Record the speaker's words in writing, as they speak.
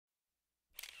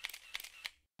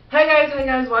Hey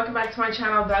guys, welcome back to my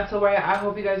channel, ThatSoRay. I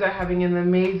hope you guys are having an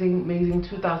amazing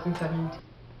 2017.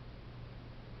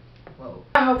 Whoa.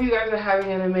 I hope you guys are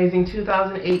having an amazing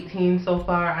 2018 so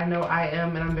far. I know I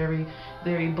am, and I'm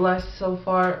very blessed so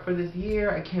far for this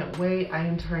year. I can't wait. I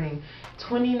am turning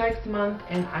 20 next month,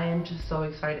 and I am just so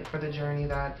excited for the journey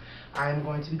that I'm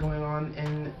going to be going on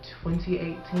in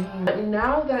 2018. But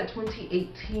now that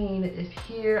 2018 is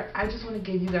here, I just want to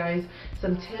give you guys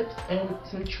some tips and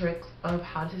some tricks of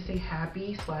how to stay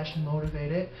happy /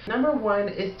 motivated. Number one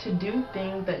is to do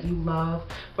things that you love.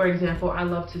 For example, I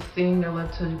love to sing, I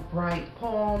love to write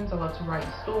poems, I love to write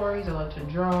stories, I love to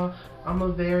draw. I'm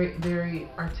a very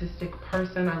artistic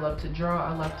person. I love to draw,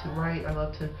 I love to write, I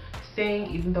love to sing,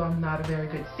 even though I'm not a very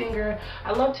good singer.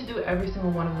 I love to do every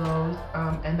single one of those,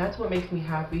 and that's what makes me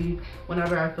happy.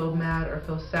 Whenever I feel mad or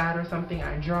feel sad or something,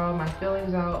 I draw my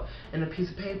feelings out in a piece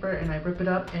of paper and I rip it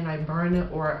up and I burn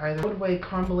it, or either put away,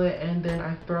 crumble it, and then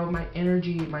I throw my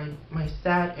energy, my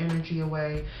sad energy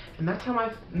away, and that's how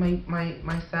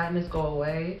my sadness go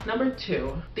away. Number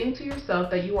two, think to yourself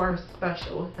that you are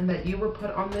special and that you were put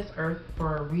on this earth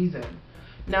for a reason.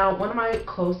 Now, one of my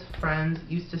close friends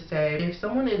used to say, if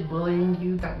someone is bullying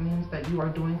you, that means that you are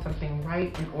doing something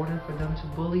right in order for them to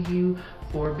bully you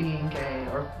for being gay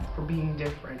or for being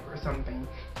different or something.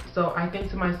 So I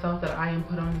think to myself that I am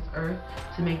put on this earth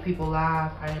to make people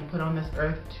laugh. I am put on this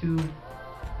earth to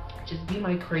just be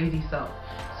my crazy self.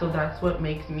 So that's what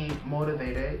makes me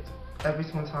motivated every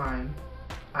single time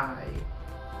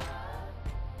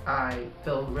I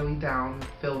feel really down,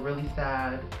 feel really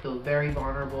sad, feel very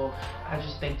vulnerable. I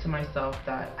just think to myself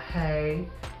that, hey,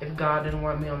 if God didn't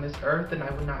want me on this earth, then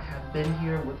I would not have been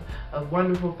here with a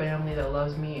wonderful family that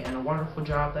loves me and a wonderful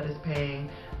job that is paying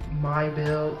my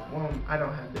bills. Well, I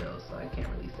don't have bills, so I can't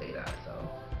really say that, so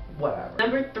whatever.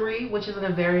 Number three, which is a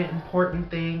very important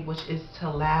thing, which is to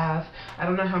laugh. I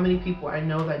don't know how many people I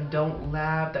know that don't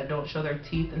laugh, that don't show their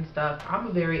teeth and stuff. I'm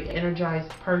a very energized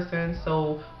person,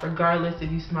 so regardless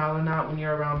if you smile or not, when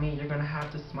you're around me, you're gonna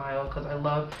have to smile, because I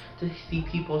love to see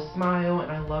people smile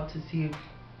and I love to see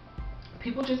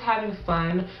people just having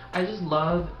fun. I just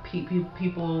love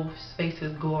people's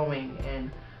faces glowing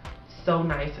and so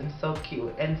nice and so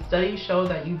cute. And studies show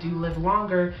that you do live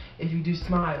longer if you do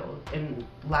smile and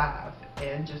laugh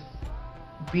and just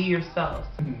be yourself.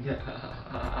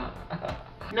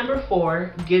 Number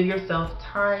four, give yourself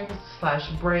time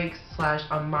 / breaks /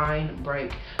 a mind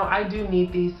break. Now, I do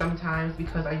need these sometimes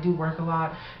because I do work a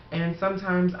lot, and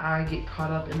sometimes I get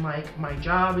caught up in like my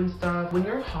job and stuff. When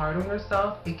you're hard on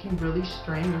yourself, it can really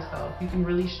strain yourself. You can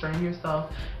really strain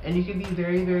yourself, and you can be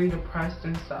very depressed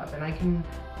and stuff. And I can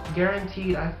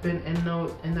guaranteed I've been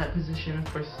in that position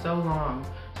for so long.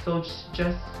 So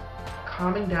just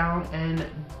calming down and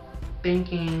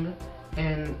thinking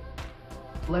and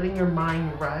letting your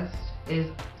mind rest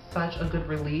is such a good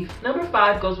relief. Number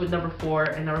five goes with number four,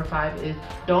 and number five is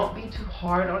don't be too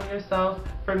hard on yourself.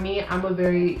 For me, I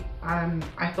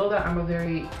feel that I'm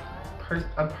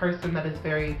a person that is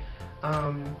very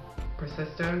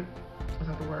persistent. Is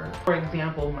that the word? For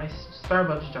example, my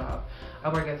Starbucks job. I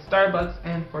work at Starbucks,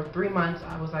 and for 3 months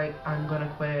I was like, I'm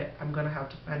gonna quit. I'm gonna have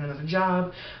to find another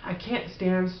job. I can't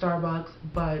stand Starbucks,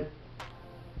 but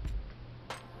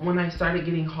when I started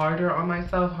getting harder on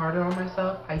myself,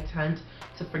 I tend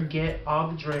to forget all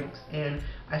the drinks, and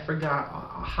I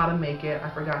forgot how to make it. I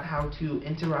forgot how to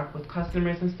interact with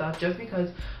customers and stuff, just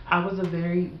because I was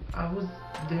very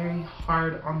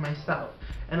hard on myself.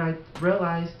 And I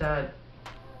realized that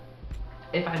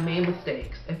if I made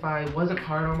mistakes, if I wasn't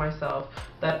hard on myself,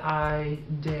 that I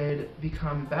did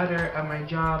become better at my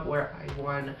job, where I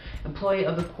won Employee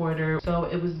of the Quarter. So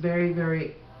it was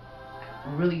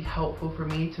really helpful for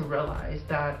me to realize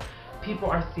that people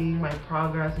are seeing my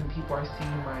progress and people are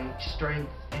seeing my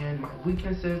strengths and my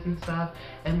weaknesses and stuff.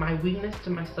 And my weakness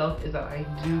to myself is that I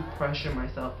do pressure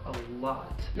myself a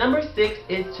lot. Number six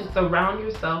is to surround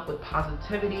yourself with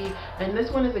positivity. And this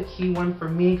one is a key one for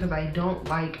me, because I don't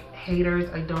like haters.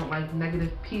 I don't like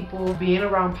negative people. Being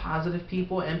around positive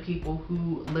people and people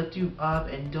who lift you up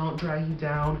and don't drag you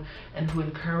down, and who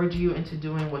encourage you into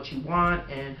doing what you want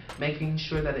and making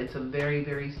sure that it's a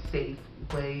very safe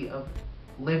way of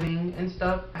living and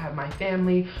stuff. I have my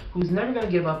family who's never gonna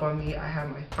give up on me. I have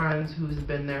my friends who's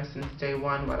been there since day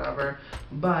one, whatever.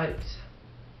 But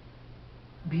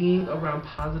being around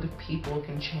positive people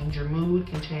can change your mood,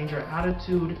 can change your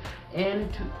attitude,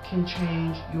 and can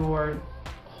change your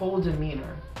whole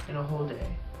demeanor in a whole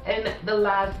day. And the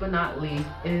last but not least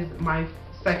is my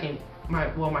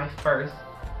first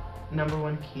number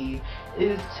one key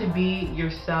is to be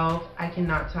yourself. I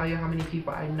cannot tell you how many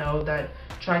people I know that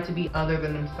try to be other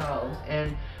than themselves,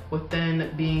 and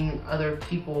within being other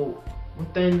people,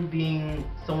 within being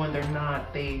someone they're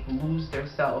not, they lose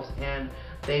themselves and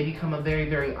they become a very,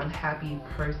 very unhappy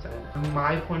person. From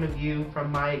my point of view,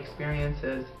 from my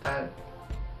experiences, that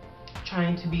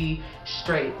trying to be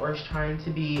straight or trying to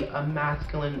be a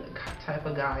masculine type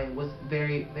of guy was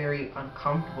very, very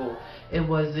uncomfortable. It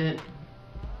wasn't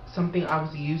something I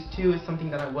was used to. It's something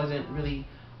that I wasn't really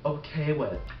okay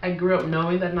with. I grew up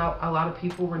knowing that not a lot of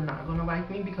people were not going to like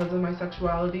me because of my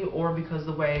sexuality, or because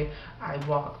the way I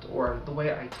walked, or the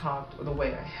way I talked, or the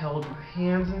way I held my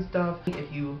hands and stuff.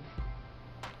 If you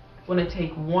want to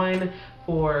take one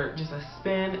for just a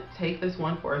spin, take this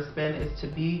one for a spin, is to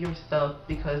be yourself,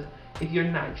 because if you're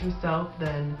not yourself,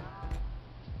 then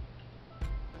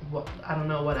I don't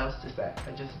know what else to say.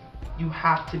 You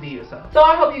have to be yourself. So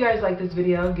I hope you guys like this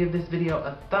video. Give this video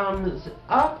a thumbs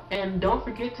up, and don't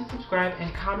forget to subscribe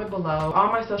and comment below. All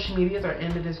my social medias are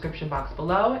in the description box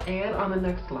below and on the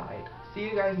next slide. See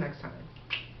you guys next time.